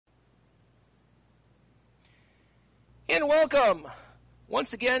And welcome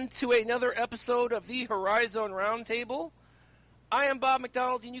once again to another episode of the Horizon Roundtable. I am Bob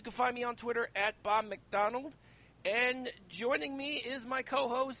McDonald, and you can find me on Twitter at Bob McDonald. And joining me is my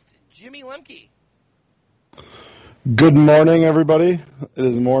co-host, Jimmy Lemke. Good morning, everybody. It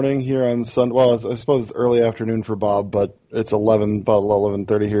is morning here on Sunday. Well, I suppose it's early afternoon for Bob, but it's about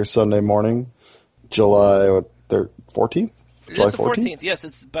 11:30 here Sunday morning, July 14th? It is the 14th. Yes,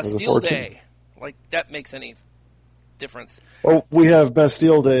 it's Bastille Day. Like, that makes any difference. Well, we have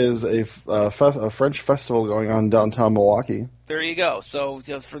Bastille Day as a French festival going on downtown Milwaukee. There you go. So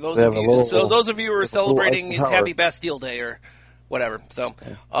just for those of you, who are celebrating, it's Happy Bastille Day or whatever. So,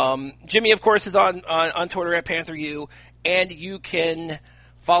 Jimmy, of course, is on Twitter at PantherU, and you can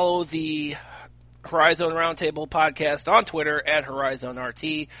follow the Horizon Roundtable podcast on Twitter at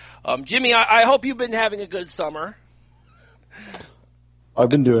HorizonRT. Jimmy, I hope you've been having a good summer. I've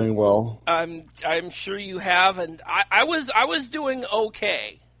been doing well. I'm sure you have, and I was doing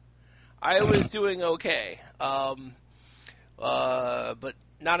okay. But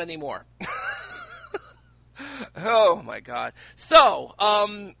not anymore. Oh my God! So,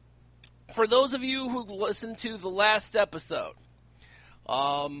 for those of you who listened to the last episode,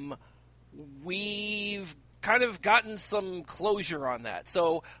 we've kind of gotten some closure on that.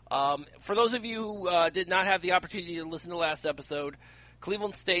 So, for those of you who did not have the opportunity to listen to the last episode,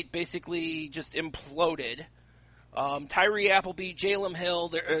 Cleveland State basically just imploded. Tyree Appleby, Jalen Hill,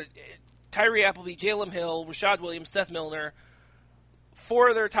 Rashad Williams, Seth Milner, 4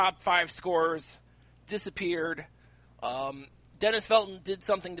 of their top 5 scorers disappeared. Dennis Felton did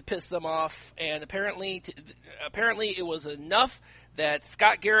something to piss them off, and apparently it was enough that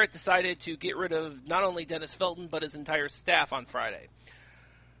Scott Garrett decided to get rid of not only Dennis Felton but his entire staff on Friday.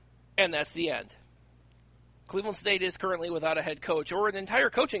 And that's the end. Cleveland State is currently without a head coach, or an entire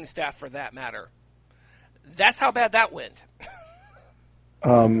coaching staff for that matter. That's how bad that went.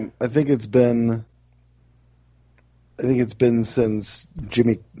 I think it's been since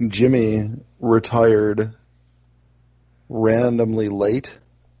Jimmy retired randomly late.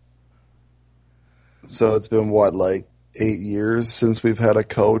 So it's been 8 years since we've had a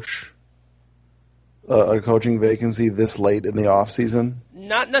coaching vacancy this late in the off season.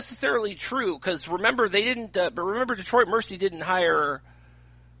 Not necessarily true, because remember Detroit Mercy didn't hire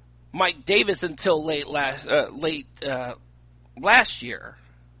Mike Davis until late last year.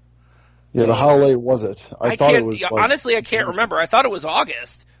 Yeah, but how late was it? I thought it was honestly, I can't remember. I thought it was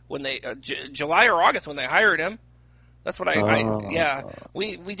August when they July or August when they hired him. That's what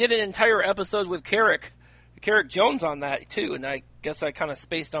we did an entire episode with Carrick Jones on that too, and I guess I kind of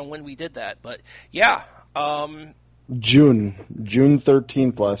spaced on when we did that, but yeah. June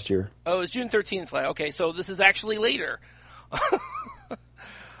 13th last year. Oh, it was June 13th. Okay, so this is actually later.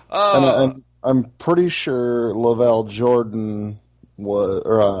 And I'm pretty sure Laval Jordan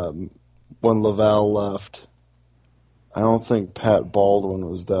was, when Laval left, I don't think Pat Baldwin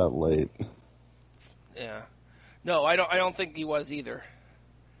was that late. Yeah. No, I don't think he was either.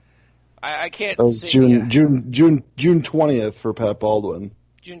 I can't. That was June 20th for Pat Baldwin.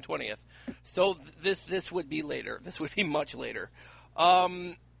 June 20th. So this would be later. This would be much later.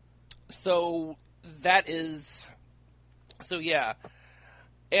 So that is. So yeah,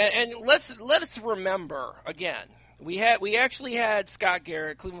 and let's remember again. We actually had Scott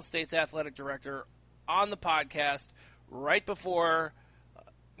Garrett, Cleveland State's athletic director, on the podcast right before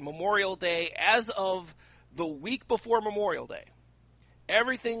Memorial Day. As of the week before Memorial Day,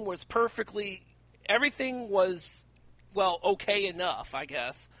 everything was okay enough, I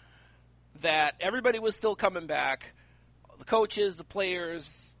guess, that everybody was still coming back. The coaches, the players,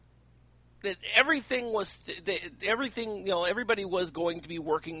 that everybody was going to be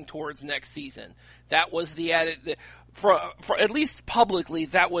working towards next season. That was the for at least publicly,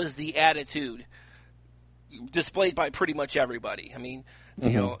 that was the attitude displayed by pretty much everybody. I mean,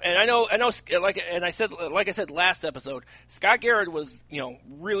 you know, and I know, like I said last episode, Scott Garrett was,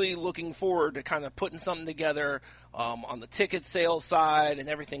 really looking forward to kind of putting something together on the ticket sales side and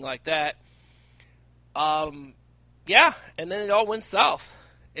everything like that. Yeah, and then it all went south.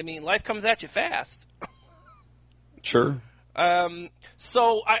 I mean, life comes at you fast. Sure.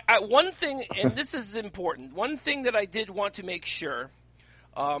 So one thing, and this is important, one thing that I did want to make sure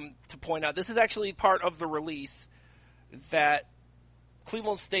to point out, this is actually part of the release that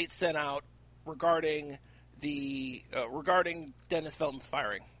Cleveland State sent out regarding Dennis Felton's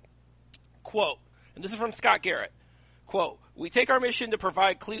firing. Quote, and this is from Scott Garrett, quote, "We take our mission to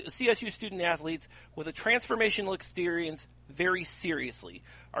provide CSU student athletes with a transformational experience very seriously.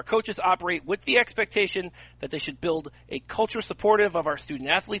 Our coaches operate with the expectation that they should build a culture supportive of our student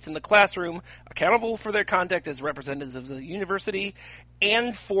athletes in the classroom, accountable for their conduct as representatives of the university,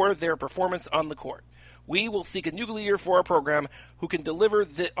 and for their performance on the court. We will seek a new leader for our program who can deliver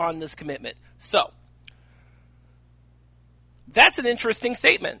on this commitment. So, that's an interesting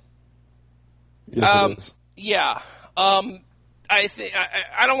statement. Yes, it is. Yeah. I think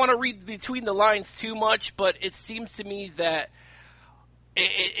I don't want to read between the lines too much, but it seems to me that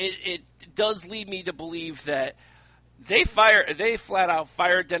it does lead me to believe that they flat out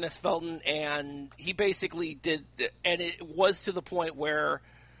fired Dennis Felton, and he basically did, and it was to the point where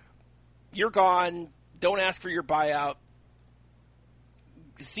you're gone. Don't ask for your buyout.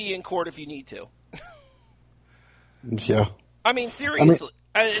 See you in court if you need to. Yeah. I mean, seriously.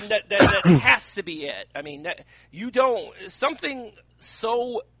 And that has to be it. I mean, something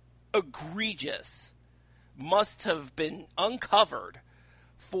so egregious must have been uncovered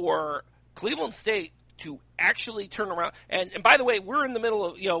for Cleveland State to actually turn around. And by the way, we're in the middle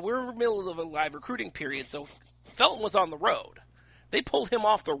of a live recruiting period, so Felton was on the road. They pulled him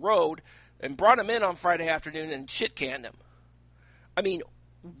off the road and brought him in on Friday afternoon and shit-canned him. I mean,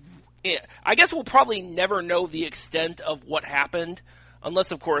 I guess we'll probably never know the extent of what happened,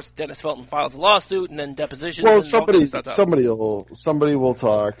 unless, of course, Dennis Felton files a lawsuit and then depositions. Well, and somebody will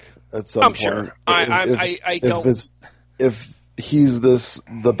talk at some I'm point. sure. If he's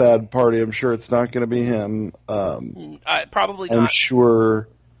the bad party, I'm sure it's not going to be him. Probably not.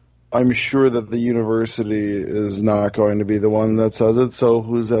 I'm sure that the university is not going to be the one that says it. So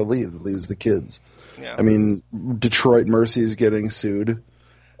who's that leave? It leaves the kids. Yeah. I mean, Detroit Mercy is getting sued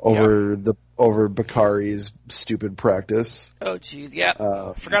over Bakari's stupid practice. Oh, geez,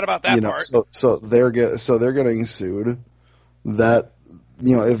 yeah, forgot about that part. So they're getting sued. That,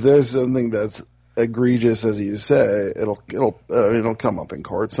 if there's something that's egregious, as you say, it'll come up in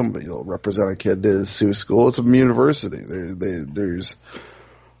court. Somebody will represent a kid to sue school. It's a university.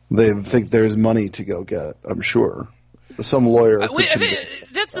 They think there's money to go get. I'm sure. Some lawyer.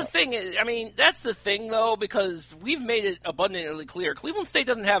 That's the thing. I mean, that's the thing, though, because we've made it abundantly clear. Cleveland State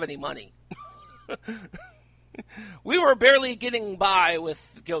doesn't have any money. We were barely getting by with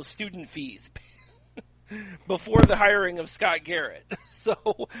student fees before the hiring of Scott Garrett.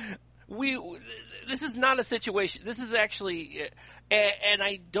 So this is not a situation. This is actually, and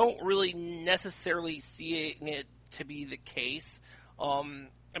I don't really necessarily see it to be the case.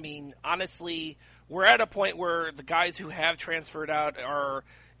 I mean, honestly, we're at a point where the guys who have transferred out are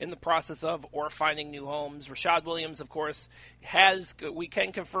in the process of or finding new homes. Rashad Williams, of course, we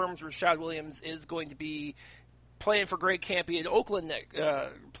can confirm Rashad Williams is going to be playing for Greg Campy at Oakland,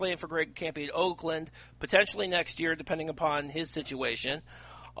 potentially next year, depending upon his situation.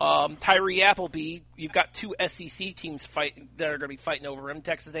 Tyree Appleby, you've got two SEC teams that are going to be fighting over him,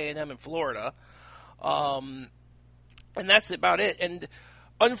 Texas A&M and Florida. And that's about it. And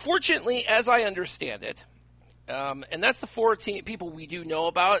unfortunately, as I understand it, and that's the four people we do know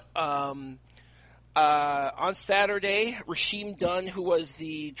about. On Saturday, Rasheem Dunn, who was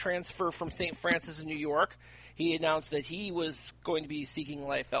the transfer from St. Francis in New York, he announced that he was going to be seeking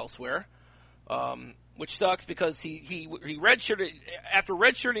life elsewhere, which sucks because he redshirted after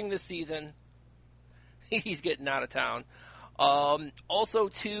redshirting this season. He's getting out of town. Also,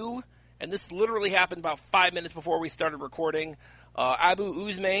 too, and this literally happened about 5 minutes before we started recording. Abu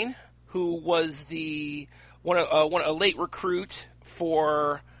Uzmain, who was a late recruit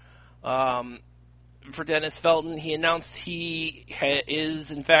for Dennis Felton, he announced he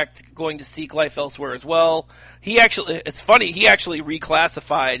is in fact going to seek life elsewhere as well. It's funny, he actually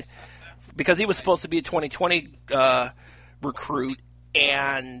reclassified because he was supposed to be a 2020 recruit,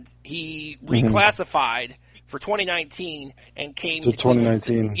 and he reclassified for 2019 and came to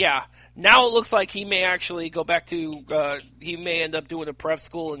 2019. Yeah. Now it looks like he may actually go back to he may end up doing a prep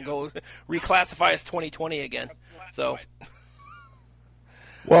school and go reclassify as 2020 again. So,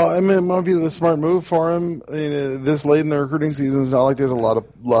 well, I mean, it might be the smart move for him. I mean, this late in the recruiting season, it's not like there's a lot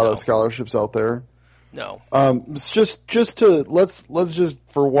of scholarships out there. No. It's just to let's just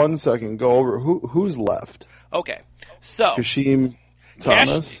for 1 second go over who's left. Okay. So Kasheem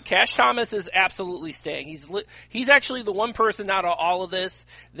Thomas. Cash Thomas is absolutely staying. He's actually the one person out of all of this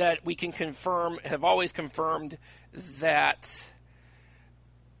that we can confirm, have always confirmed that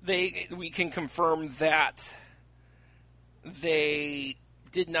they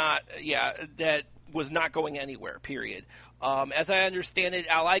did not, that was not going anywhere, period. As I understand it,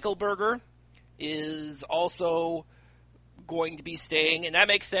 Al Eichelberger is also going to be staying, and that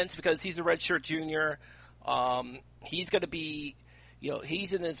makes sense because he's a redshirt junior. He's going to be,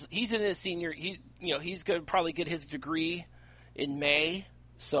 he's in his senior. He's going to probably get his degree in May,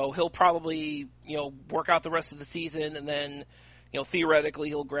 so he'll probably work out the rest of the season, and then theoretically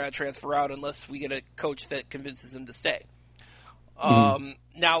he'll grad transfer out unless we get a coach that convinces him to stay.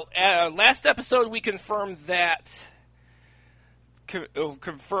 Now, last episode we confirmed that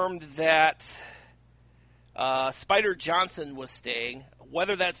Spider Johnson was staying.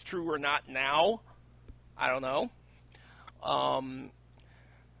 Whether that's true or not now, I don't know.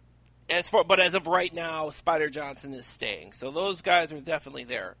 But as of right now, Spider Johnson is staying. So those guys are definitely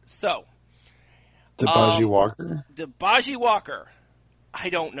there. So Dibaji Walker? Dibaji Walker, I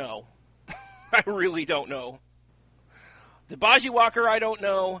don't know. I really don't know. Dibaji Walker, I don't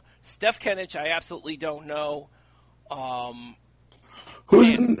know. Steph Kenich, I absolutely don't know.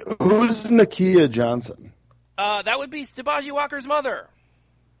 Who's Nakia Johnson? That would be Dibaji Walker's mother.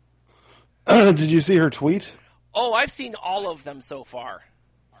 Did you see her tweet? Oh, I've seen all of them so far.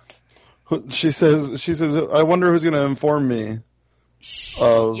 She says, I wonder who's going to inform me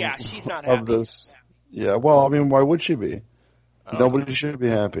of, yeah, she's not happy. Of this. Yeah, well, I mean, why would she be? Nobody should be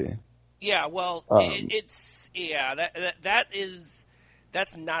happy. Yeah, well,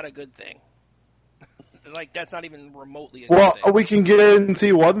 that's not a good thing. Like, that's not even remotely a good thing. Well, we can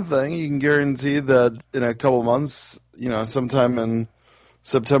guarantee one thing. You can guarantee that in a couple months, sometime in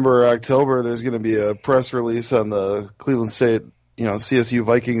September or October, there's going to be a press release on the Cleveland State,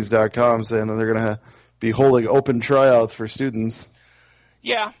 CSUVikings.com saying that they're going to be holding open tryouts for students.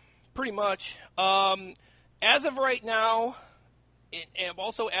 Yeah, pretty much. As of right now, the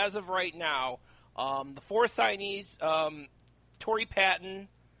four signees, Torrey Patton,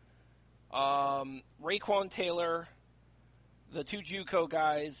 Raekwon Taylor, the two JUCO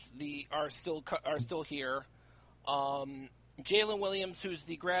guys, are still here. Jalen Williams, who's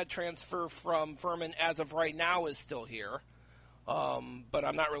the grad transfer from Furman, as of right now, is still here. But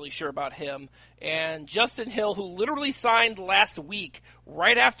I'm not really sure about him. And Justin Hill, who literally signed last week,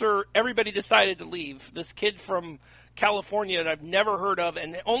 right after everybody decided to leave. This kid from California that I've never heard of,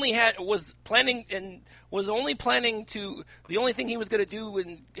 and the only thing he was going to do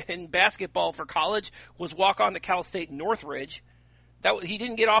in basketball for college was walk on to Cal State Northridge. He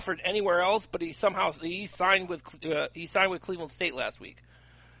didn't get offered anywhere else, but he signed with Cleveland State last week.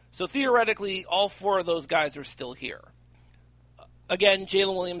 So theoretically, all four of those guys are still here. Again,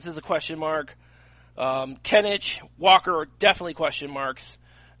 Jalen Williams is a question mark. Kenich, Walker are definitely question marks.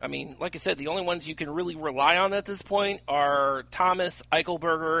 I mean, like I said, the only ones you can really rely on at this point are Thomas,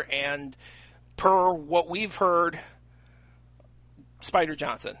 Eichelberger, and per what we've heard, Spider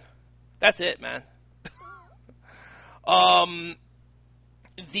Johnson. That's it, man. Wow.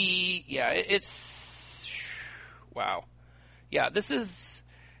 Yeah, this is.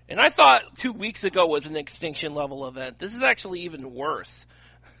 And I thought 2 weeks ago was an extinction level event. This is actually even worse.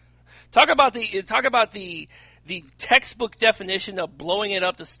 Talk about the textbook definition of blowing it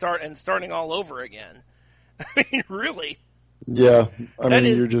up to start and starting all over again. I mean, really. Yeah,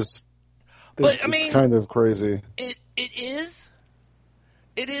 it's kind of crazy. It is,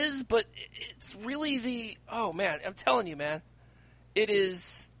 but it's really oh man, I'm telling you, man. It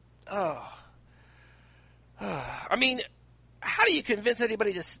is, I mean, how do you convince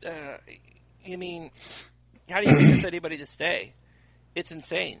anybody to, how do you convince anybody to stay? It's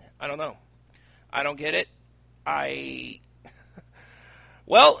insane. I don't know. I don't get it.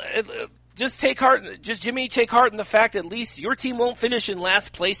 Just take heart in the fact at least your team won't finish in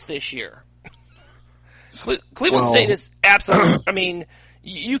last place this year. Cleveland State is absolutely, I mean,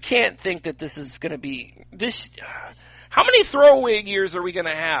 you can't think that this is going to be this. How many throwaway years are we going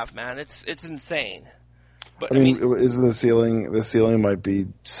to have, man? It's insane. But I mean, isn't the ceiling? The ceiling might be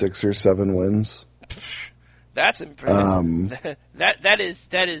 6 or 7 wins. That's impressive. That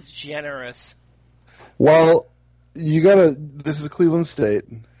is generous. Well, this is Cleveland State.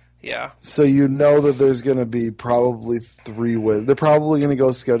 Yeah. So you know that there's going to be probably 3 wins. They're probably going to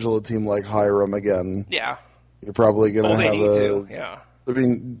go schedule a team like Hiram again. Yeah. You're probably going to have Yeah. I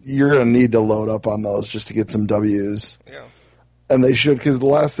mean, you're going to need to load up on those just to get some W's. Yeah. And they should, because the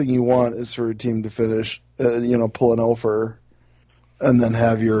last thing you want is for a team to finish, pull an offer, and then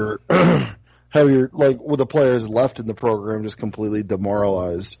have your with the players left in the program just completely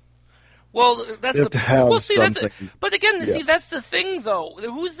demoralized. Well, that's you have to have something. But again, see, that's the thing, though.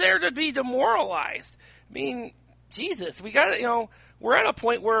 Who's there to be demoralized? I mean, Jesus, we got we're at a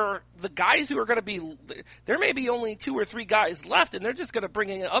point where the guys who are going to be there may be only 2 or 3 guys left, and they're just going to bring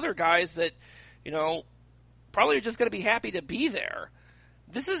in other guys that probably are just going to be happy to be there.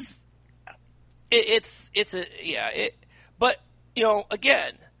 This is but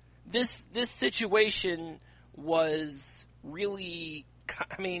again, this situation was really,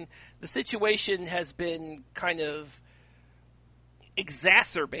 I mean, the situation has been kind of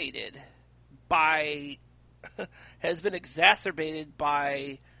exacerbated by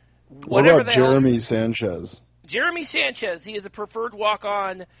What whatever about the hell. Jeremy Sanchez? Jeremy Sanchez, he is a preferred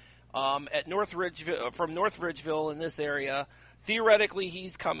walk-on at from North Ridgeville in this area. Theoretically,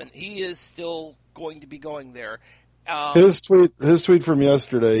 he's coming. He is still going to be going there. His tweet from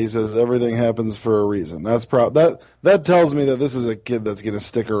yesterday, he says everything happens for a reason. That tells me that this is a kid that's going to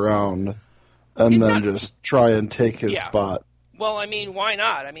stick around and then just try and take his spot. Well, I mean, why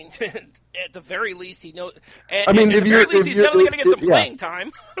not? I mean, at the very least, he knows. If he's definitely going to get some playing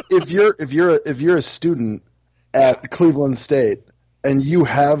time. if you're a student at Cleveland State and you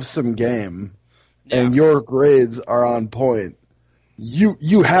have some game and your grades are on point,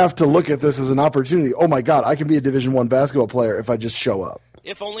 you have to look at this as an opportunity. Oh my God, I can be a Division I basketball player if I just show up.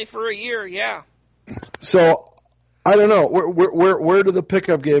 If only for a year, yeah. So I don't know where do the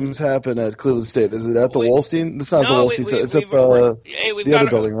pickup games happen at Cleveland State? Is it at the Wolstein? It's not the Wolstein. It's at the other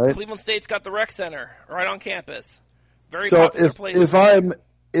building, right? Cleveland State's got the rec center right on campus. Very so popular place. if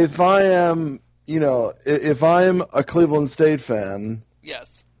I'm a Cleveland State fan,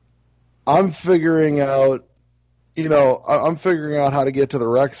 yes, I'm figuring out how to get to the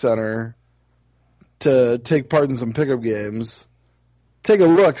rec center to take part in some pickup games. Take a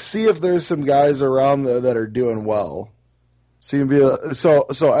look, see if there's some guys around there that are doing well. So you can be so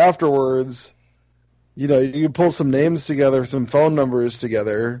afterwards, you can pull some names together, some phone numbers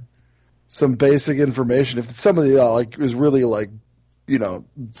together, some basic information. If somebody is really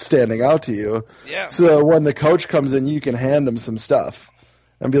standing out to you, so when the coach comes in, you can hand them some stuff.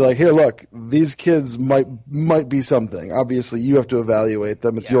 And be like, here, look, these kids might be something. Obviously, you have to evaluate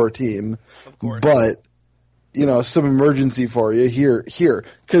them. It's your team. Of course. But, some emergency for you here.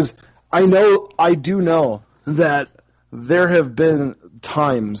 Because I do know that there have been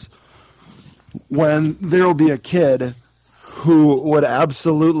times when there will be a kid who would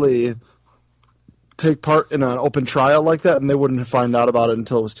absolutely take part in an open trial like that, and they wouldn't find out about it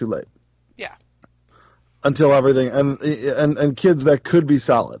until it was too late. Yeah. Until everything, and kids that could be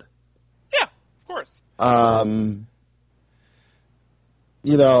solid. Yeah, of course.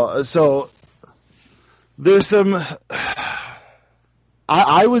 So there's some.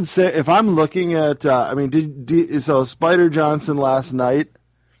 I would say if I'm looking at, so Spider Johnson last night,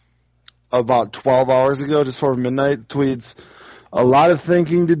 about 12 hours ago, just before midnight, tweets a lot of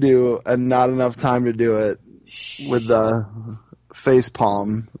thinking to do and not enough time to do it with the face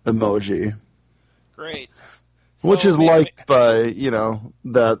palm emoji. Great. Which is liked by,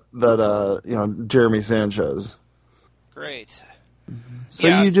 Jeremy Sanchez. Great. So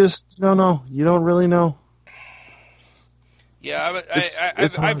you just don't know. You don't really know. Yeah,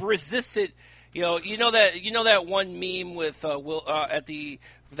 I've resisted. That one meme with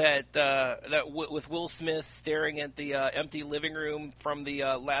with Will Smith staring at the empty living room from the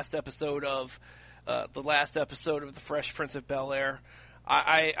last episode of the Fresh Prince of Bel-Air.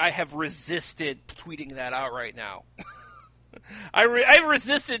 I have resisted tweeting that out right now. I've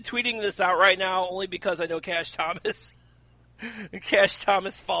resisted tweeting this out right now only because I know Cash Thomas. Cash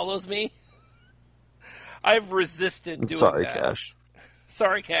Thomas follows me. I've resisted doing that. Sorry, Cash.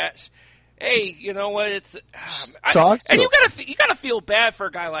 Sorry, Cash. Hey, you know what? It's and you gotta feel bad for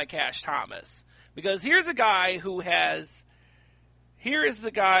a guy like Cash Thomas, because here's a guy who has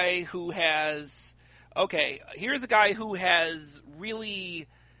really,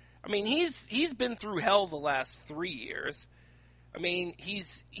 I mean, he's been through hell the last 3 years. I mean, he's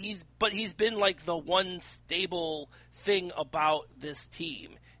been like the one stable thing about this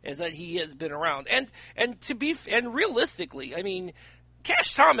team is that he has been around, and realistically, I mean,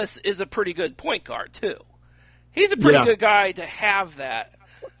 Cash Thomas is a pretty good point guard too. He's a pretty good guy to have that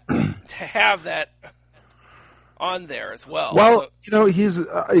on there as well. Well, he's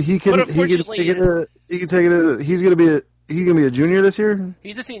he can take it. He's gonna be a junior this year.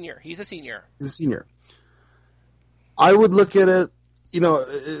 He's a senior. I would look at it.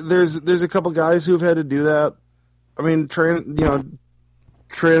 There's a couple guys who've had to do that. I mean,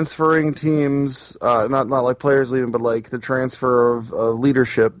 transferring teams, not like players leaving, but like the transfer of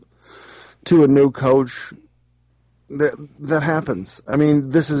leadership to a new coach. That happens. I mean,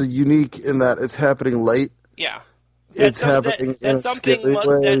 this is unique in that it's happening late. Yeah. It's happening in a scary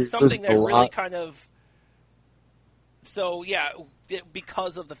way. That's something that really kind of. So yeah,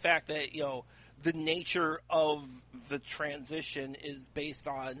 because of the fact that the nature of the transition is based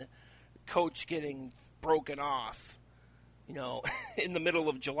on coach getting broken off, in the middle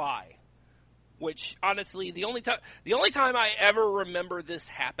of July, which honestly the only time I ever remember this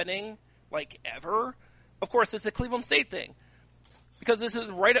happening, like ever, of course, it's a Cleveland State thing. Because this is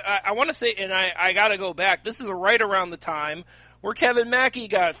right, I want to say, and I got to go back, this is right around the time where Kevin Mackey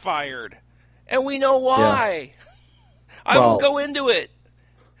got fired, and we know why. Yeah. I won't go into it.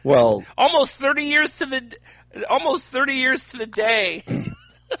 Well, almost 30 years to the day.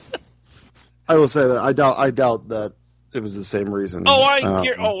 I will say that I doubt that it was the same reason. Oh,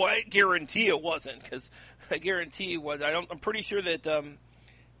 I guarantee it wasn't, because I guarantee it was. I'm pretty sure that.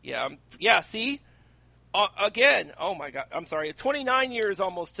 See, again. Oh my God, I'm sorry. 29 years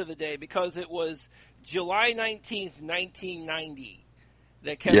almost to the day, because it was July 19th, 1990,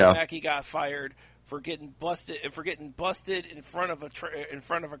 that Kevin Mackey got fired for getting busted in front of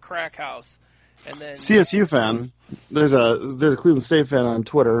a crack house. And then CSU fan. There's a Cleveland State fan on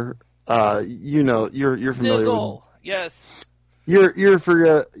Twitter. You're familiar Dizzle. with. Yes. You're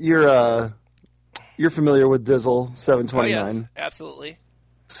familiar with Dizzle 729. Oh, yes, absolutely.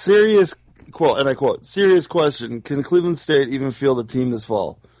 Serious quote, and I quote: "Serious question: can Cleveland State even field a team this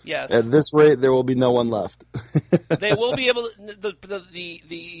fall? Yes. At this rate, there will be no one left." They will be able to.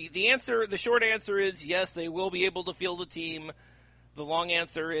 The answer, the short answer is yes. They will be able to field a team. The long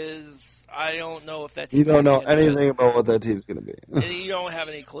answer is I don't know if that team. You don't know anything about what that team's going to be. You don't have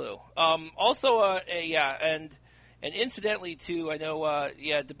any clue. And incidentally, too, I know,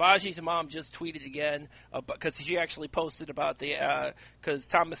 Dibaji's mom just tweeted again because she actually posted about because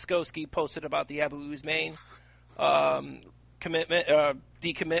Tom Muskowski posted about the Abu Uzmain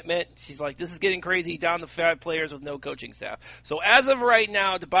decommitment. She's like, this is getting crazy, down to 5 players with no coaching staff. So as of right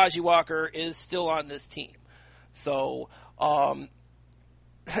now, Dibaji Walker is still on this team. So,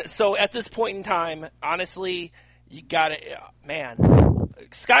 so at this point in time, honestly, you gotta,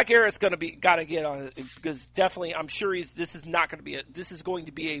 Scott Garrett's got to get on it, because definitely, I'm sure this is going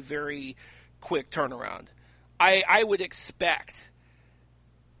to be a very quick turnaround. I would expect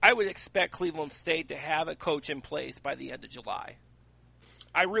Cleveland State to have a coach in place by the end of July.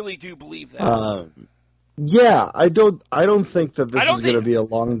 I really do believe that. I don't think that this is going to be a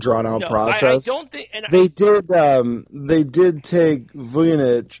long, drawn out process. I don't think. And they did take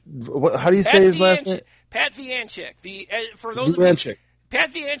Vujanic. How do you say his last name? Pat Vianchik.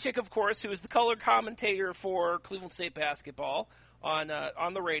 Pat Vianchik, of course, who is the color commentator for Cleveland State basketball on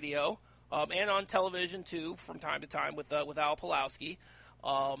the radio and on television too, from time to time with Al Pulowski.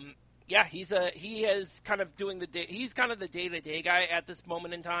 He's kind of the day-to-day guy at this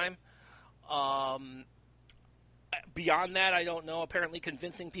moment in time. Beyond that, I don't know. Apparently,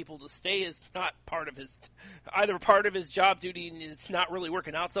 convincing people to stay is not part of his job duty, and it's not really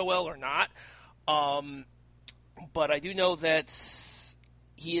working out so well, or not. But I do know that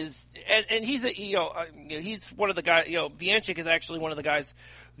he is, and he's he's one of the guys. Vianchik is actually one of the guys,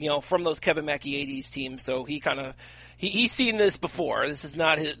 from those Kevin Mackey '80s teams. So he kind of he's seen this before. This is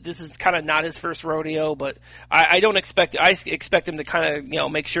kind of not his first rodeo. But I expect him to kind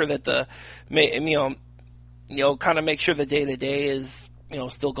of make sure that kind of make sure the day-to-day is,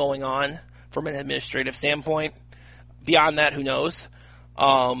 still going on from an administrative standpoint. Beyond that, who knows?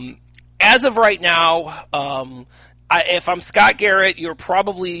 As of right now, if I'm Scott Garrett, you're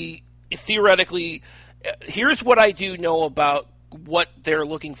probably, theoretically, here's what I do know about what they're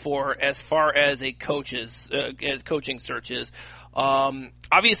looking for as far as a coaching search is.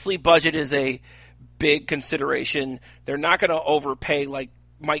 Obviously, budget is a big consideration. They're not going to overpay like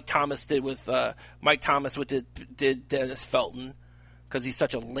Mike Thomas did with Dennis Felton, because he's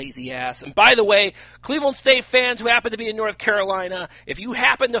such a lazy ass. And by the way, Cleveland State fans who happen to be in North Carolina, if you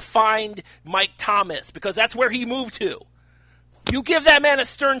happen to find Mike Thomas, because that's where he moved to, you give that man a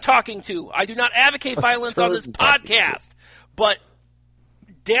stern talking to. I do not advocate violence on this podcast, but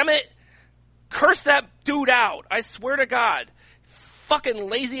damn it, curse that dude out. I swear to God. Fucking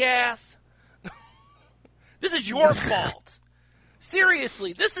lazy ass. This is your fault.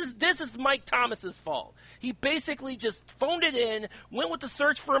 Seriously, this is Mike Thomas's fault. He basically just phoned it in, went with the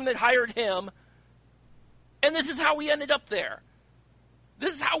search firm that hired him, and this is how we ended up there.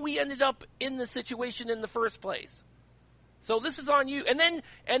 This is how we ended up in the situation in the first place. So this is on you. And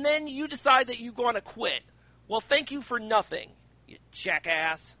then you decide that you're going to quit. Well, thank you for nothing, you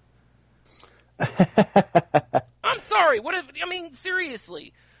jackass. I'm sorry.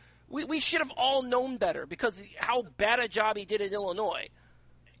 Seriously. We should have all known better, because how bad a job he did in Illinois.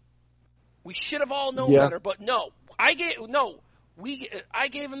 We should have all known better, but no. I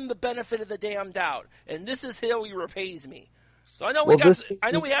gave him the benefit of the damn doubt, and this is how he repays me. So I know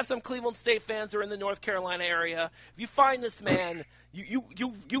we have some Cleveland State fans who are in the North Carolina area. If you find this man, you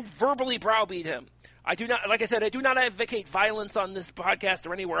verbally browbeat him. I do not, like I said, I do not advocate violence on this podcast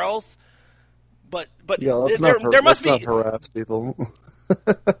or anywhere else. But let's not harass people.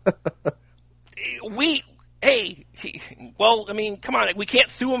 Come on, we can't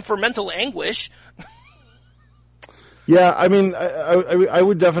sue him for mental anguish. Yeah, I mean, I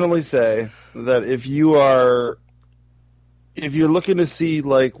would definitely say that if you're looking to see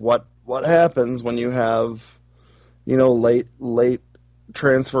like what happens when you have, late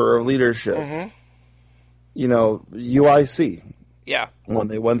transfer of leadership, Mm-hmm. UIC Yeah. when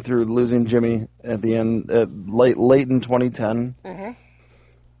they went through losing Jimmy at the end, late in 2010, Mm-hmm.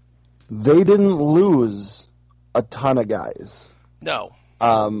 they didn't lose a ton of guys. No.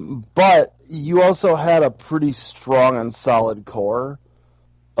 But you also had a pretty strong and solid core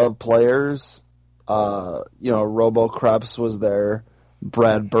of players. Robo Krebs was there.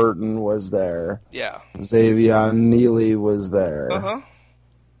 Brad Burton was there. Yeah. Xavier Neely was there.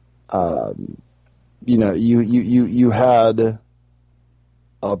 Uh-huh. You had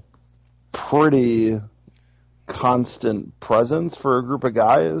a pretty constant presence for a group of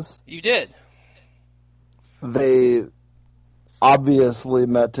guys. You did. They obviously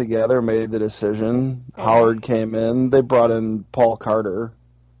met together, made the decision. Howard came in. They brought in Paul Carter.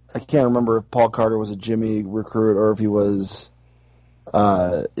 I can't remember if Paul Carter was a Jimmy recruit or if he was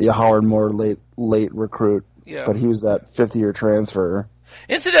a Howard Moore late recruit. Yeah. But he was that fifth-year transfer.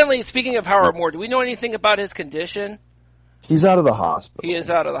 Incidentally, speaking of Howard Moore, do we know anything about his condition? He's out of the hospital. He is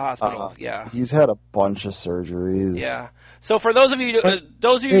out of the hospital. Yeah. He's had a bunch of surgeries. Yeah. So for those of you, who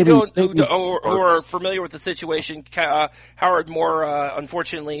are familiar with the situation, Howard Moore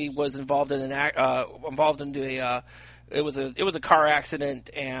unfortunately was involved in it was a car accident,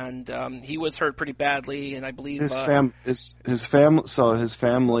 and he was hurt pretty badly, and I believe his family. So his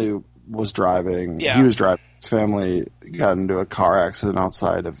family was driving. Yeah. He was driving. His family got into a car accident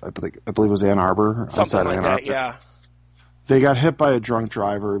outside of I believe it was Ann Arbor. Something like Ann that. Arbor. Yeah. They got hit by a drunk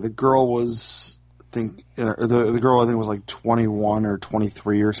driver. The girl was, the girl I think was like 21 or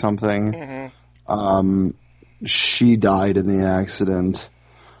 23 or something. Mm-hmm. She died in the accident.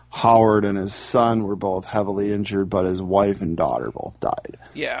 Howard and his son were both heavily injured, but his wife and daughter both died.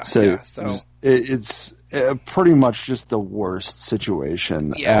 Yeah. So it's pretty much just the worst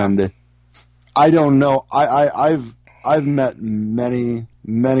situation. Yeah. And I don't know. I've met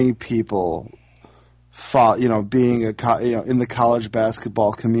many people. Being in the college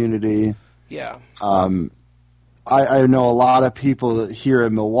basketball community. Yeah. I know a lot of people here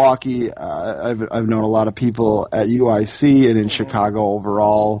in Milwaukee. I've known a lot of people at UIC and in Chicago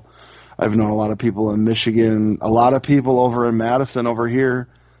overall. I've known a lot of people in Michigan, a lot of people over in Madison over here.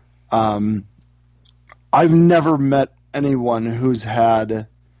 I've never met anyone who's had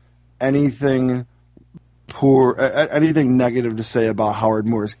anything negative to say about Howard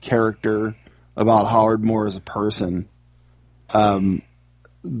Moore's character, about Howard Moore as a person.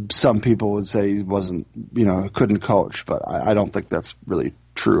 Some people would say he wasn't, couldn't coach, but I don't think that's really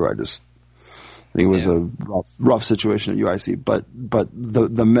true. I just think it was a rough situation at UIC. But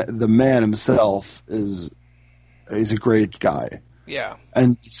the man himself he's a great guy. Yeah.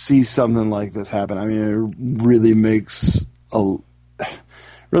 And to see something like this happen, I mean, it really makes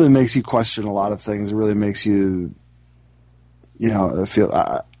you question a lot of things. It really makes you,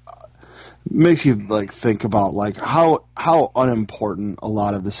 makes you like think about like how unimportant a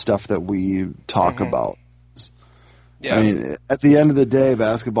lot of the stuff that we talk about is. Yeah. I mean, at the end of the day,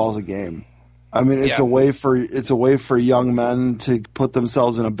 basketball is a game. I mean, it's a way for young men to put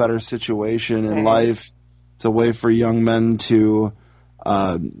themselves in a better situation in life. It's a way for young men to,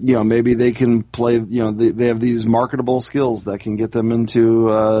 maybe they can play. They have these marketable skills that can get them into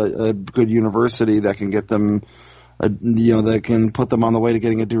a good university, that can get them. That can put them on the way to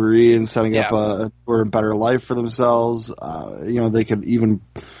getting a degree and setting up a better life for themselves. They could even,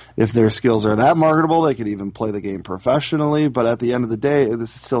 if their skills are that marketable, they could even play the game professionally. But at the end of the day,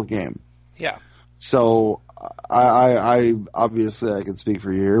 this is still a game. Yeah. So I obviously I can speak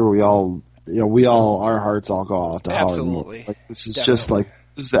for you here. We all, our hearts all go out to Howard. Absolutely. Like, this is just like,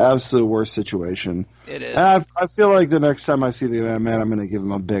 this is the absolute worst situation. It is. And I feel like the next time I see the man, I'm going to give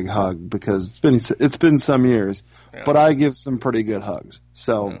him a big hug because it's been some years, but I give some pretty good hugs.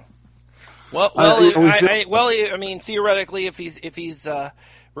 So, I mean, theoretically, if he's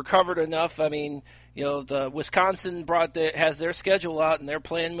recovered enough, I mean, the Wisconsin has their schedule out and they're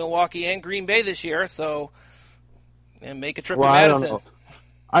playing Milwaukee and Green Bay this year, so and make a trip to Madison.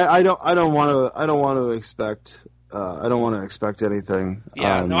 I don't want to expect. I don't want to expect anything.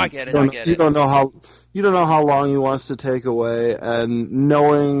 Yeah, I get it. You don't know how long he wants to take away, and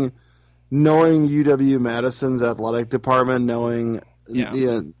knowing UW Madison's athletic department,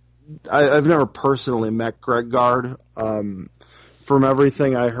 I've never personally met Greg Gard. From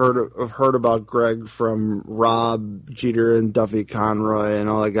everything I've heard about Greg from Rob Jeter and Duffy Conroy and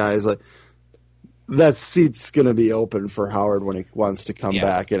all the guys, like that seat's going to be open for Howard when he wants to come Yeah.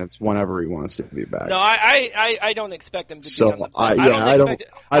 back, and it's whenever he wants to be back. No, I don't expect him to be on the bench.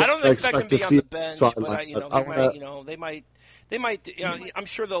 I don't expect him to be on the bench, but sideline. they might. I'm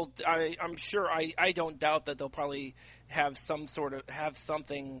sure they'll. I don't doubt that they'll probably have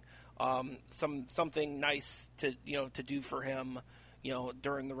something nice to do for him,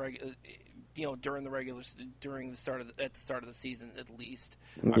 during the start of the season at least.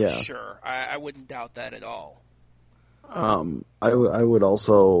 I'm sure. I wouldn't doubt that at all. I would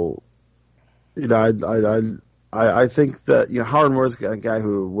also, I think that Howard Moore's a guy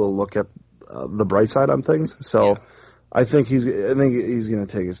who will look at the bright side on things. So I think he's going to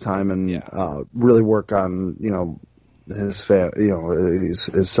take his time and really work on his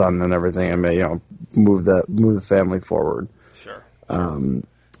his son and everything, and move the family forward. Sure.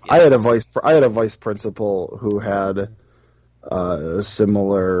 I had a vice principal who had a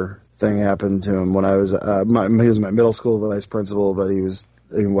similar thing happen to him when I was he was my middle school vice principal, but he was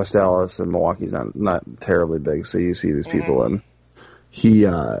in West Dallas, and Milwaukee's not terribly big, so you see these people, and he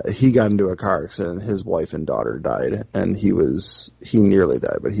got into a car accident. His wife and daughter died, and he nearly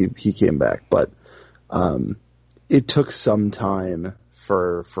died, but he came back. But it took some time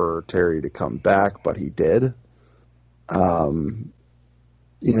for Terry to come back, but he did.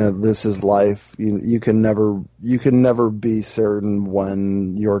 This is life. You can never be certain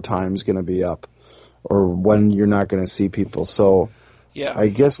when your time's going to be up, or when you're not going to see people. So, I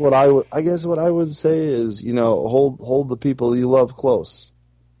guess what I would say is, hold the people you love close,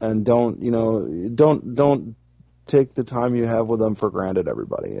 and don't take the time you have with them for granted.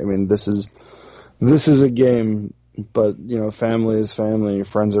 Everybody. I mean, this is a game, but family is family,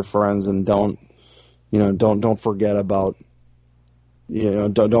 friends are friends, and don't forget about.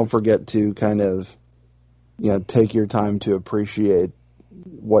 Don't forget to kind of, take your time to appreciate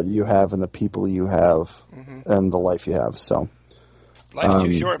what you have and the people you have and the life you have. So, life's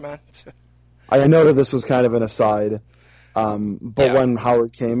too short, man. I know that this was kind of an aside, but when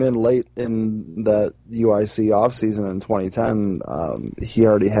Howard came in late in that UIC offseason in 2010, he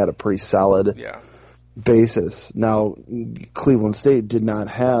already had a pretty solid basis. Now, Cleveland State did not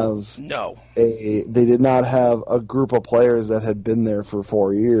have a group of players that had been there for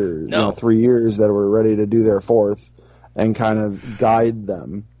 4 years, 3 years, that were ready to do their fourth and kind of guide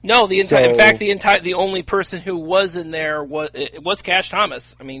them. No, the only person who was in there was Cash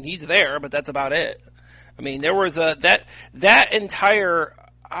Thomas. I mean, he's there, but that's about it. I mean, there was that entire.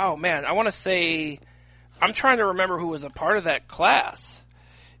 Oh man, I want to say, I'm trying to remember who was a part of that class.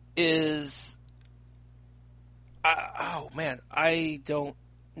 Oh man, I don't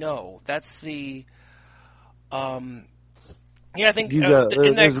know. That's the. I think in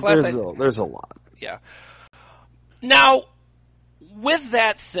that class there's a lot. Yeah. Now, with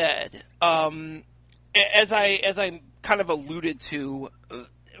that said, as I kind of alluded to,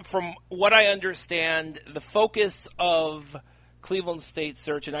 from what I understand, the focus of Cleveland State's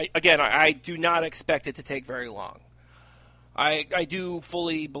search, and I do not expect it to take very long. I do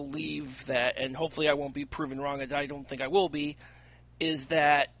fully believe that, and hopefully I won't be proven wrong, as I don't think I will be, is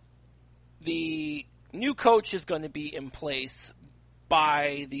that the new coach is going to be in place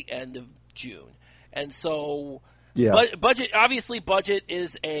by the end of June. And so budget is obviously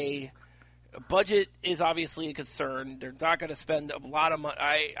a concern. They're not going to spend a lot of money.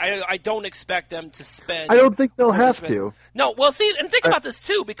 I don't expect them to spend. I don't think they'll have to. No, well, see, and think about this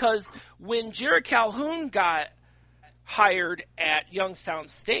too, because when Jared Calhoun got hired at Youngstown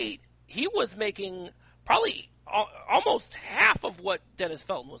State, he was making probably almost half of what Dennis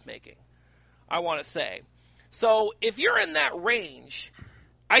Felton was making, I want to say. So if you're in that range,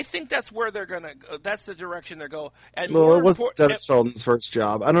 I think that's where they're gonna. That's the direction they're going. And well, it was Dennis Felton's first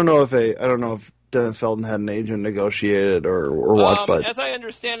job. I don't know if Dennis Felton had an agent negotiated or what, but as I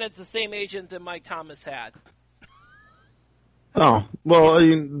understand, it's the same agent that Mike Thomas had. Oh well, I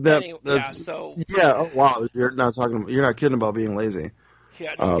mean that's Oh wow, you're not kidding about being lazy.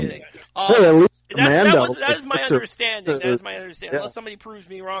 Yeah, no kidding. At least that is my understanding. That is my understanding. Unless somebody proves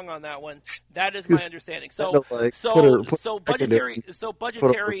me wrong on that one, that is my understanding. So budgetary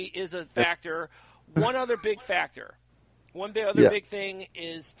is a factor. One other big factor. Big thing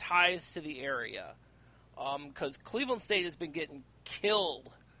is ties to the area, because Cleveland State has been getting killed.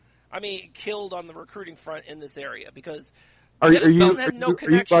 I mean, killed on the recruiting front in this area because. Do you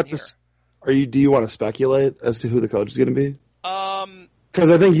want to speculate as to who the coach is going to be? Because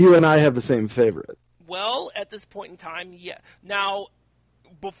I think you and I have the same favorite. Well, at this point in time, yeah. Now,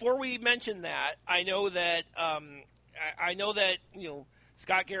 before we mention that, I know that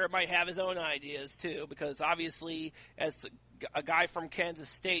Scott Garrett might have his own ideas too, because obviously, as a guy from Kansas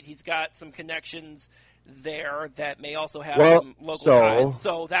State. He's got some connections there that may also have some local ties.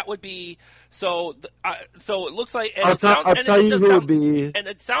 So that would be so it looks like. And I'll tell you who would be. And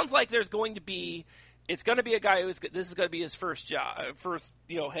it sounds like there's going to be. It's going to be a guy this is going to be his first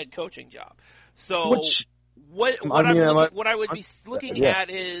head coaching job. So what I would be looking at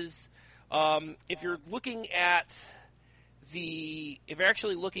is if you're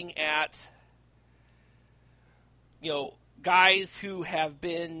actually looking at guys who have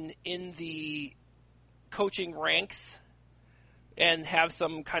been in the coaching ranks and have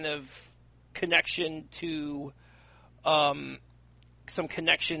some kind of connection to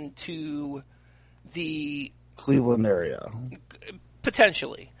the Cleveland area,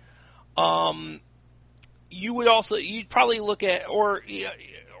 potentially. You'd probably look at or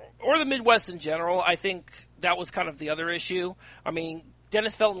the Midwest in general. I think that was kind of the other issue. I mean,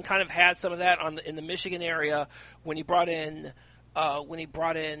 Dennis Felton kind of had some of that in the Michigan area when he brought in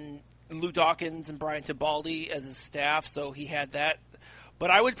Lou Dawkins and Brian Tibaldi as his staff, so he had that. But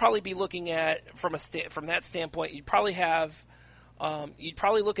I would probably be looking at from that standpoint. You'd probably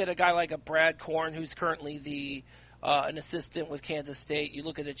look at a guy like a Brad Korn, who's currently an assistant with Kansas State. You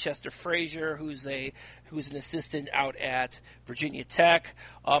look at a Chester Frazier, who's an assistant out at Virginia Tech.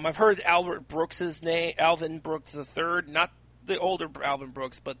 I've heard Alvin Brooks III, not the older Alvin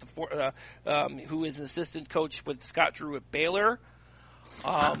Brooks, but who is an assistant coach with Scott Drew at Baylor.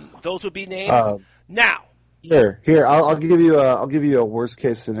 Those would be names. Now, here, I'll give you a worst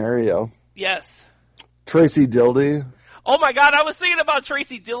case scenario. Yes, Tracy Dildy. Oh my God, I was thinking about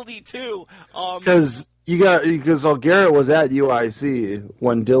Tracy Dildy too. Because Garrett was at UIC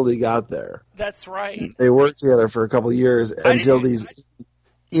when Dildy got there. That's right. They worked together for a couple of years, and Dildy's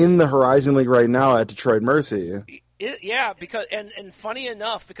in the Horizon League right now at Detroit Mercy. Because and funny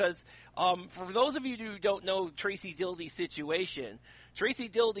enough, because for those of you who don't know Tracy Dildy's situation, Tracy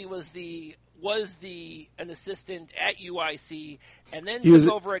Dildy was an assistant at UIC, and then took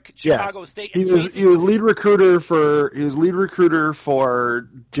over at Chicago State. He was lead recruiter for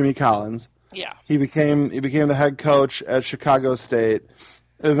Jimmy Collins. Yeah, he became the head coach at Chicago State.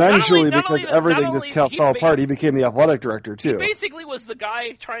 Eventually, because everything just fell apart, he became the athletic director too. He basically was the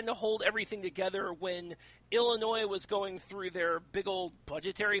guy trying to hold everything together when Illinois was going through their big old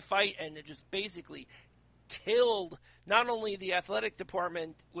budgetary fight, and it just basically killed not only the athletic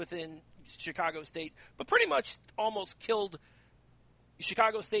department within Chicago State, but pretty much almost killed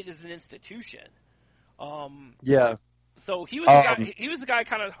Chicago State as an institution. So he was the guy. He was the guy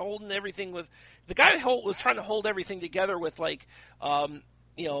kind of holding everything was trying to hold everything together with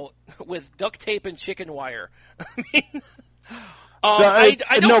with duct tape and chicken wire. I mean,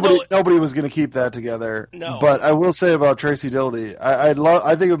 nobody was going to keep that together. No. But I will say about Tracy Dildy, I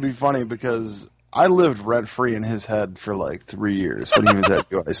think it would be funny because I lived rent free in his head for like 3 years when he was at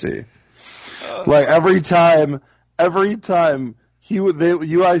UIC. Like every time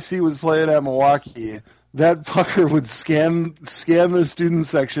UIC was playing at Milwaukee, that fucker would scan the student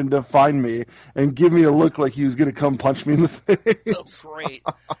section to find me and give me a look like he was going to come punch me in the face. Oh, great.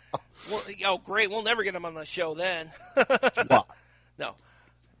 Great. We'll never get him on the show then. Wow. No.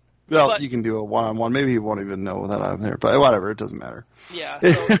 Well, you can do a one-on-one. Maybe he won't even know that I'm there, but whatever. It doesn't matter. Yeah.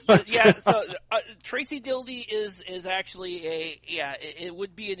 So Tracy Dildy is actually it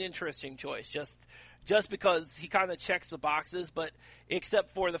would be an interesting choice just because he kind of checks the boxes, but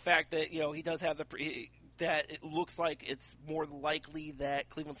except for the fact that he does have that it looks like it's more likely that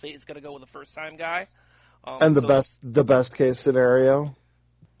Cleveland State is going to go with a first-time guy. And the best case scenario.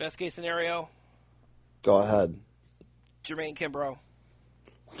 Best case scenario. Go ahead. Jermaine Kimbrough.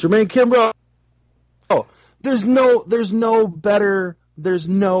 Oh, there's no better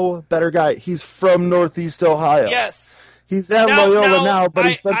guy. He's from Northeast Ohio. Yes. He's at Loyola now, but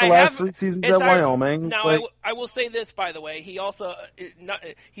he spent the last 3 seasons at Wyoming. Now, I will say this, by the way. He also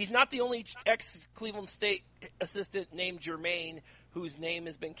he's not the only ex-Cleveland State assistant named Jermaine whose name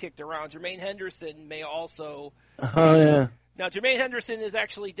has been kicked around. Jermaine Henderson may also. Oh yeah. Now, Jermaine Henderson is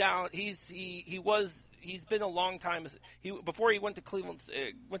actually down. He's been a long time. Before he went to Cleveland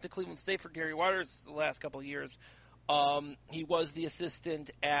State for Gary Waters the last couple of years. He was the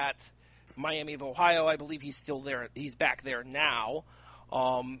assistant at Miami of Ohio. I believe he's still there. He's back there now.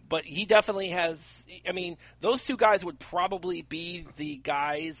 But he definitely has. I mean, those two guys would probably be the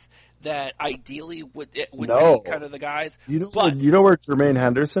guys that ideally would be kind of the guys. You know where Jermaine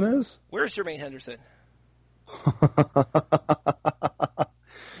Henderson is? Where's Jermaine Henderson?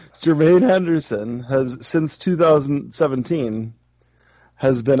 Jermaine Henderson has, since 2017,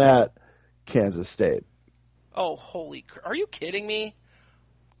 has been at Kansas State. Oh, are you kidding me?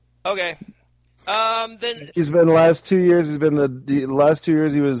 Okay. Then he's been last 2 years. He's been the last 2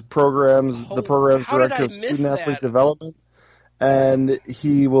 years. He was the program's how did director I of miss student athlete that? development, and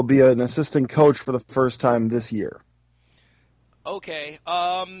he will be an assistant coach for the first time this year. Okay.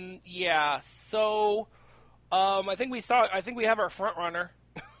 Yeah. So, I think we have our front runner.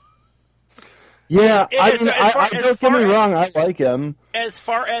 Yeah, I As- mean, as far- don't as get me far- wrong. I like him. As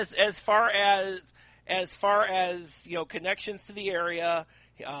far as connections to the area.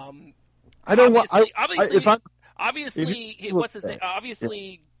 I don't want. Obviously, If I'm what's his name?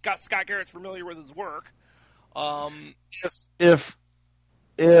 Obviously, got Scott Garrett's familiar with his work. if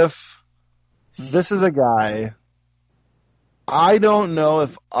this is a guy, I don't know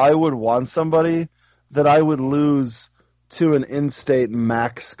if I would want somebody that I would lose to an in-state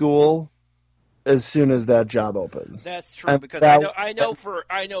MAC school as soon as that job opens. That's true, And because that- I know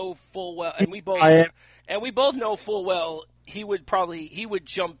full well, and we both know full well he would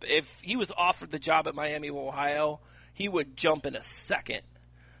jump if he was offered the job at Miami of Ohio. He would jump in a second.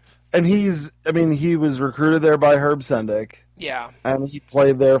 And he was recruited there by Herb Sendick, Yeah, and he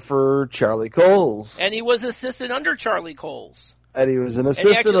played there for Charlie Coles, and he was assistant under Charlie Coles. and he was an And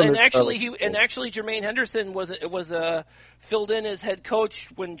assistant. actually, under Jermaine Henderson was filled in as head coach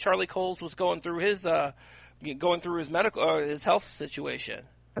when Charlie Coles was going through his medical his health situation.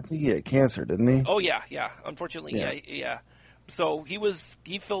 I think he had cancer, didn't he? Oh yeah. Unfortunately, Yeah. yeah. So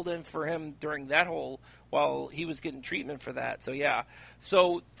he filled in for him during that while he was getting treatment for that. So yeah.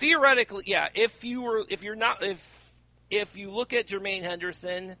 So theoretically, yeah. If you look at Jermaine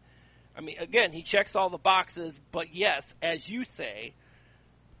Henderson, I mean, again, he checks all the boxes. But yes, as you say,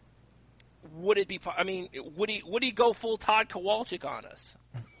 would it be? I mean, would he go full Todd Kowalczyk on us?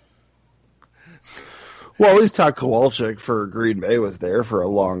 Well, at least Todd Kowalczyk for Green Bay was there for a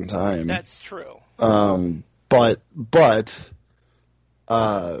long time. That's true. But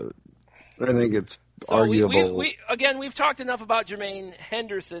I think it's arguable. We've talked enough about Jermaine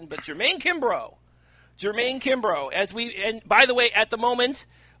Henderson, but Jermaine Kimbrough, and by the way, at the moment,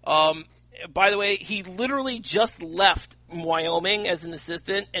 he literally just left Wyoming as an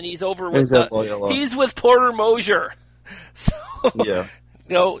assistant, and he's over with he's with Porter Mosier. So, yeah.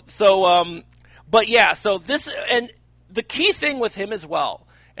 But yeah, so this, and the key thing with him as well,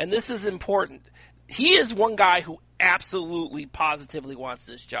 and this is important, he is one guy who absolutely, positively wants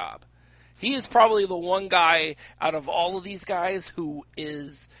this job. He is probably the one guy out of all of these guys who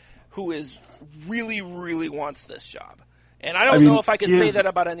is really, really wants this job. And I don't know if I can say that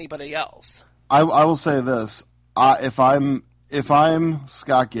about anybody else. I will say this: if I'm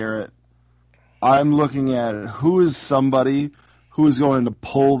Scott Garrett, I'm looking at who is somebody who is going to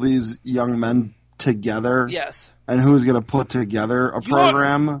pull these young men together. Yes. And who's going to put together a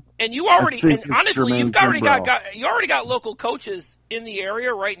program? You already got local coaches in the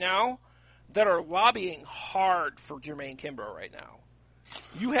area right now that are lobbying hard for Jermaine Kimbrough right now.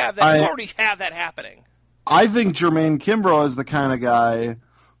 You have that. You already have that happening. I think Jermaine Kimbrough is the kind of guy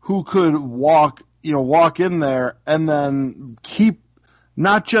who could walk in there and then keep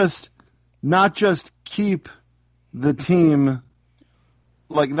not just keep the team,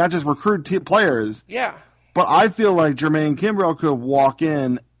 like not just recruit players. Yeah. But I feel like Jermaine Kimbrough could walk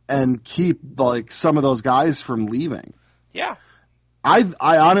in and keep like some of those guys from leaving. Yeah. I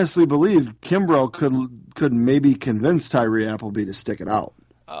honestly believe Kimbrough could maybe convince Tyree Appleby to stick it out.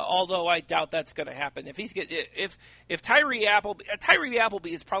 Although I doubt that's going to happen. If Tyree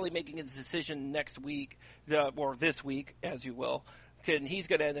Appleby is probably making his decision next week or this week, as you will, and he's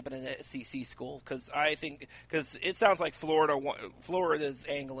going to end up in an SEC school because it sounds like Florida's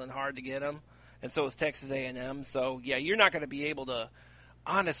angling hard to get him, and so is Texas A&M. So yeah, you're not going to be able to.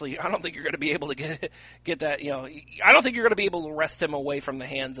 Honestly, I don't think you're going to be able to get that. I don't think you're going to be able to wrest him away from the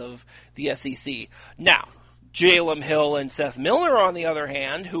hands of the SEC. Now, Jalen Hill and Seth Milner, on the other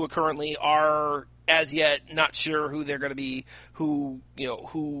hand, who currently are as yet not sure who they're going to be, who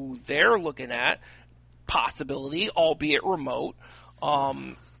they're looking at, possibility, albeit remote.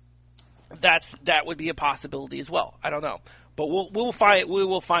 That would be a possibility as well. I don't know. But we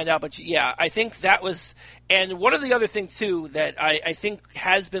will find out. But yeah, I think that was, and one of the other things too that I think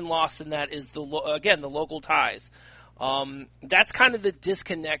has been lost in that is the local ties. That's kind of the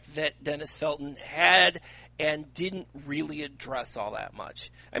disconnect that Dennis Felton had and didn't really address all that much.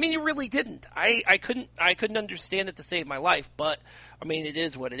 I mean, he really didn't. I couldn't understand it to save my life, but I mean, it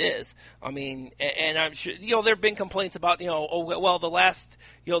is what it is. I mean, and I'm sure there have been complaints about the last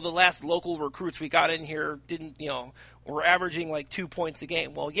local recruits we got in here didn't were averaging like 2 points a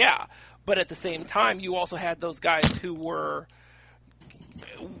game. Well, yeah, but at the same time, you also had those guys who were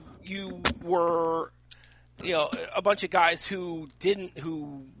a bunch of guys who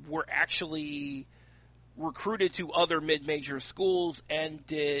were actually recruited to other mid-major schools and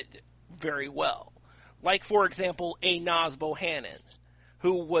did very well. Like, for example, a Naz Bohannon,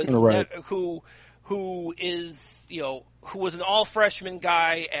 who was Right. who is who was an all-freshman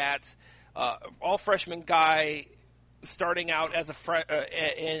guy starting out as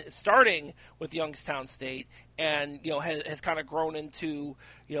starting with Youngstown State, and has kind of grown into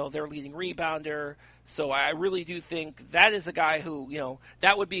their leading rebounder. So I really do think that is a guy who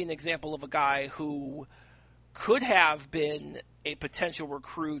that would be an example of a guy who could have been a potential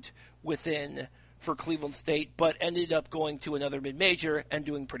recruit for Cleveland State, but ended up going to another mid-major and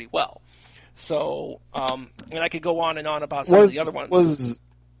doing pretty well. So, and I could go on and on about some of the other ones.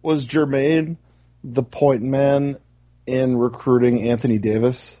 Was Jermaine the point man in recruiting Anthony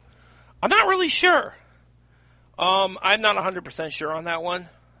Davis? I'm not really sure. I'm not 100% sure on that one.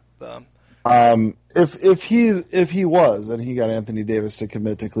 If he was, and he got Anthony Davis to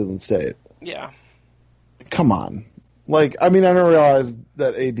commit to Cleveland State. Yeah. Come on. Like, I mean, I don't realize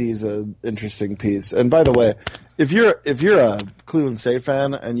that AD is an interesting piece. And by the way, if you're a Cleveland State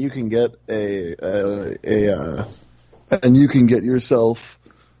fan and you can get yourself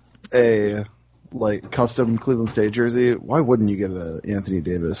a custom Cleveland State jersey, why wouldn't you get an Anthony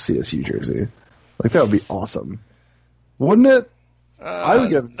Davis CSU jersey? Like, that would be awesome, wouldn't it? I would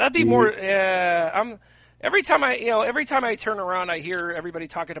get that'd be more. Yeah, every time I turn around, I hear everybody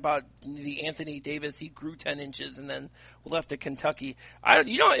talking about the Anthony Davis. He grew 10 inches and then left to Kentucky.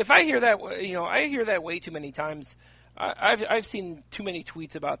 If I hear that, I hear that way too many times. I've seen too many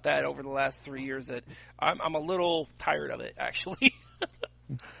tweets about that over the last 3 years that I'm a little tired of it, actually.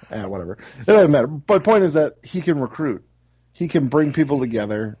 Whatever. It doesn't matter. But point is that he can recruit. He can bring people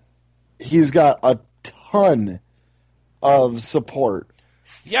together. He's got a ton of support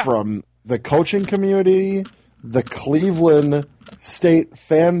from the coaching community, the Cleveland State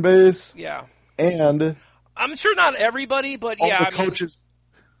fan base, and I'm sure not everybody, but coaches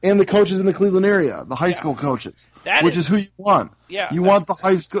and the coaches in the Cleveland area, the high school coaches, which is who you want. Yeah, you want the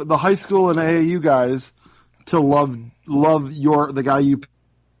high school and AAU guys to love the guy you.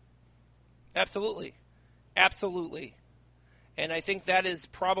 Absolutely, and I think that is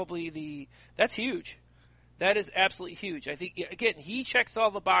probably that's huge. That is absolutely huge. I think, again, he checks all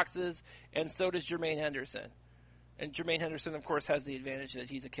the boxes, and so does Jermaine Henderson. And Jermaine Henderson, of course, has the advantage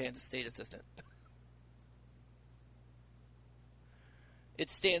that he's a Kansas State assistant. It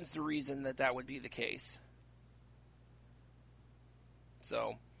stands to reason that would be the case.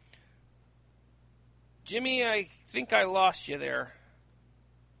 So, Jimmy, I think I lost you there.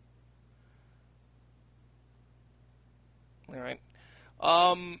 All right.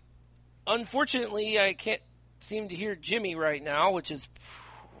 Unfortunately, I can't seem to hear Jimmy right now, which is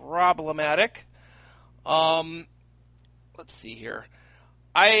problematic. Let's see here.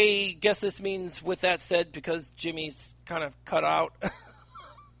 I guess this means, with that said, because Jimmy's kind of cut out,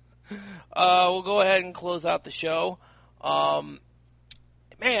 we'll go ahead and close out the show. Man,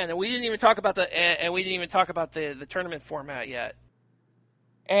 and we didn't even talk about the tournament format yet.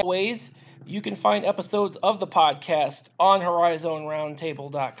 As always, you can find episodes of the podcast on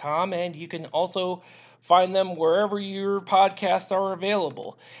HorizonRoundtable.com, and you can also find them wherever your podcasts are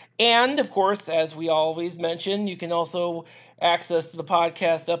available. And, of course, as we always mention, you can also access the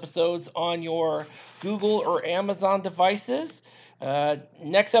podcast episodes on your Google or Amazon devices.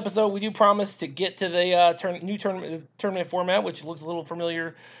 Next episode, we do promise to get to the new tournament format, which looks a little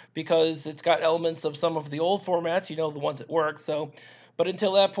familiar because it's got elements of some of the old formats, the ones that work. But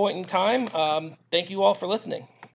until that point in time, thank you all for listening.